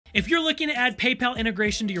If you're looking to add PayPal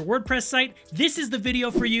integration to your WordPress site, this is the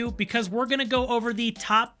video for you because we're going to go over the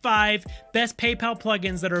top 5 best PayPal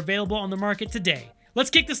plugins that are available on the market today. Let's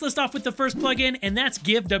kick this list off with the first plugin, and that's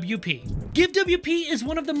GiveWP. GiveWP is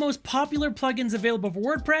one of the most popular plugins available for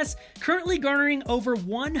WordPress, currently garnering over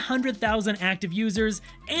 100,000 active users,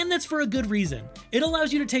 and that's for a good reason. It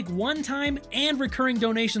allows you to take one-time and recurring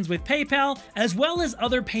donations with PayPal, as well as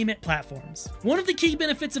other payment platforms. One of the key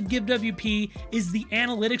benefits of GiveWP is the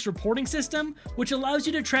analytics reporting system, which allows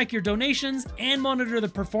you to track your donations and monitor the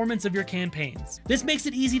performance of your campaigns. This makes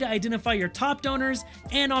it easy to identify your top donors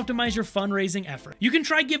and optimize your fundraising effort. You can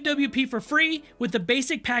try GiveWP for free with the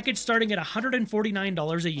basic package starting at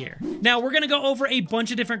 $149 a year. Now, we're going to go over a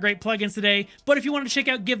bunch of different great plugins today, but if you want to check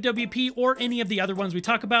out GiveWP or any of the other ones we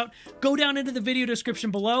talk about, go down into the video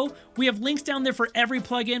description below. We have links down there for every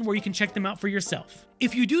plugin where you can check them out for yourself.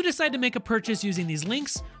 If you do decide to make a purchase using these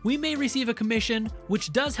links, we may receive a commission,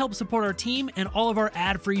 which does help support our team and all of our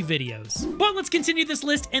ad-free videos. But let's continue this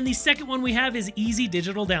list, and the second one we have is Easy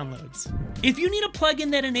Digital Downloads. If you need a plugin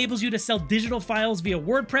that enables you to sell digital files via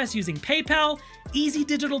WordPress using PayPal, Easy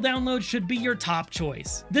Digital Downloads should be your top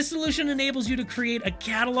choice. This solution enables you to create a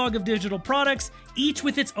catalog of digital products, each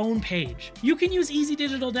with its own page. You can use Easy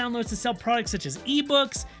Digital Downloads to sell products such as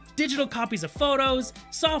ebooks, digital copies of photos,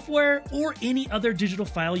 software, or any other digital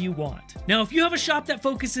file you want. Now, if you have a shop that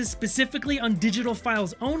focuses specifically on digital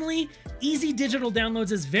files only, Easy Digital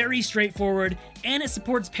Downloads is very straightforward, and it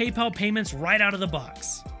supports PayPal payments right out of the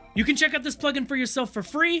box. You can check out this plugin for yourself for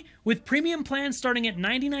free, with premium plans starting at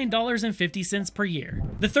 $99.50 per year.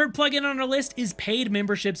 The third plugin on our list is Paid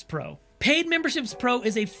Memberships Pro. Paid Memberships Pro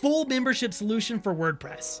is a full membership solution for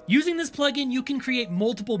WordPress. Using this plugin, you can create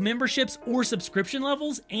multiple memberships or subscription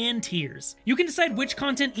levels and tiers. You can decide which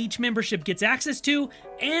content each membership gets access to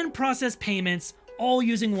and process payments, all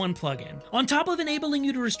using one plugin. On top of enabling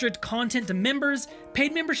you to restrict content to members,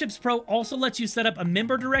 Paid Memberships Pro also lets you set up a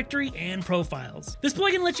member directory and profiles. This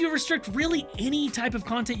plugin lets you restrict really any type of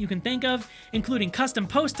content you can think of, including custom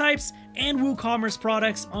post types and WooCommerce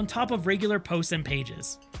products on top of regular posts and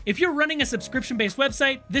pages. If you're running a subscription-based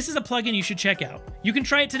website, this is a plugin you should check out. You can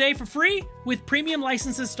try it today for free, with premium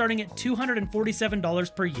licenses starting at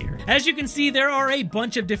 $247 per year. As you can see, there are a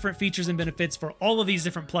bunch of different features and benefits for all of these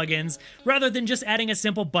different plugins, rather than just adding a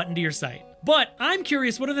simple button to your site. But I'm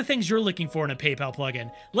curious, what are the things you're looking for in a PayPal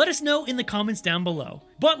plugin? Let us know in the comments down below.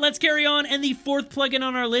 But let's carry on, and the fourth plugin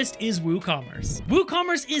on our list is WooCommerce.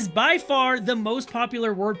 WooCommerce is by far the most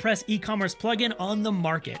popular WordPress e-commerce plugin on the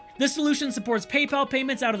market. This solution supports PayPal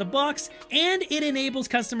payments out of the box, and it enables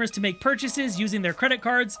customers to make purchases using their credit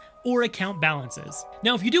cards or account balances.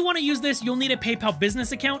 Now, if you do want to use this, you'll need a PayPal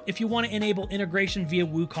business account if you want to enable integration via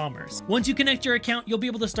WooCommerce. Once you connect your account, you'll be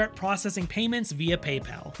able to start processing payments via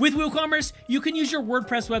PayPal. With WooCommerce, you can use your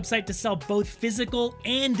WordPress website to sell both physical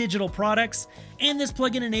and digital products, and this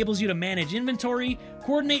plugin enables you to manage inventory,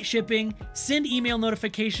 coordinate shipping, send email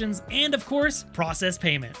notifications, and of course, process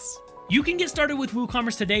payments. You can get started with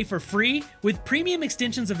WooCommerce today for free, with premium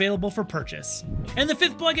extensions available for purchase. And the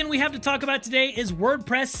fifth plugin we have to talk about today is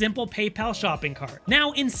WordPress Simple PayPal Shopping Cart.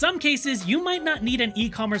 Now, in some cases, you might not need an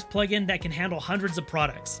e-commerce plugin that can handle hundreds of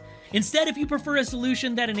products. Instead, if you prefer a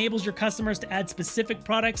solution that enables your customers to add specific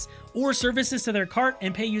products or services to their cart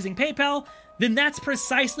and pay using PayPal, then that's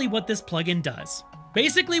precisely what this plugin does.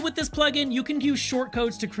 Basically, with this plugin, you can use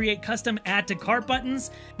shortcodes to create custom add to cart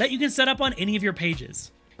buttons that you can set up on any of your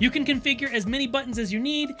pages. You can configure as many buttons as you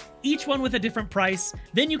need, each one with a different price.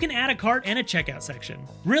 Then you can add a cart and a checkout section.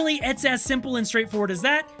 Really, it's as simple and straightforward as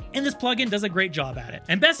that, and this plugin does a great job at it.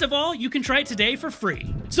 And best of all, you can try it today for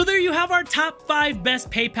free. So there you have our top 5 best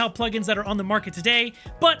PayPal plugins that are on the market today,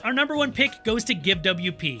 but our number 1 pick goes to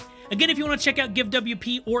GiveWP. Again, if you want to check out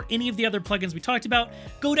GiveWP or any of the other plugins we talked about,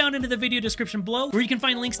 go down into the video description below where you can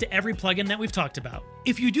find links to every plugin that we've talked about.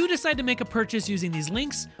 If you do decide to make a purchase using these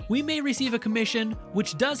links, we may receive a commission,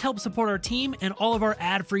 which does help support our team and all of our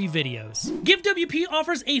ad-free videos. GiveWP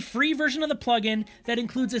offers a free version of the plugin that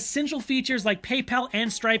includes essential features like PayPal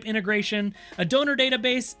and Stripe integration, a donor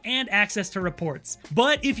database, and access to reports.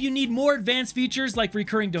 But if you need more advanced features like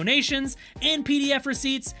recurring donations and PDF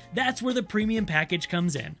receipts, that's where the premium package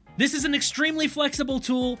comes in. This is an extremely flexible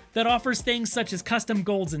tool that offers things such as custom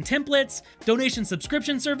goals and templates, donation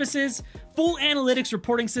subscription services, full analytics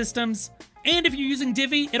reporting systems, and if you're using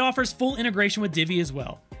Divi, it offers full integration with Divi as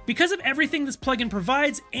well. Because of everything this plugin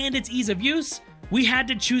provides and its ease of use, we had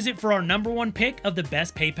to choose it for our number 1 pick of the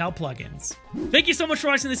best PayPal plugins. Thank you so much for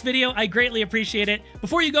watching this video. I greatly appreciate it.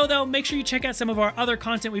 Before you go though, make sure you check out some of our other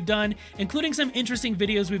content we've done, including some interesting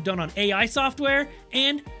videos we've done on AI software,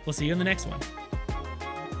 and we'll see you in the next one.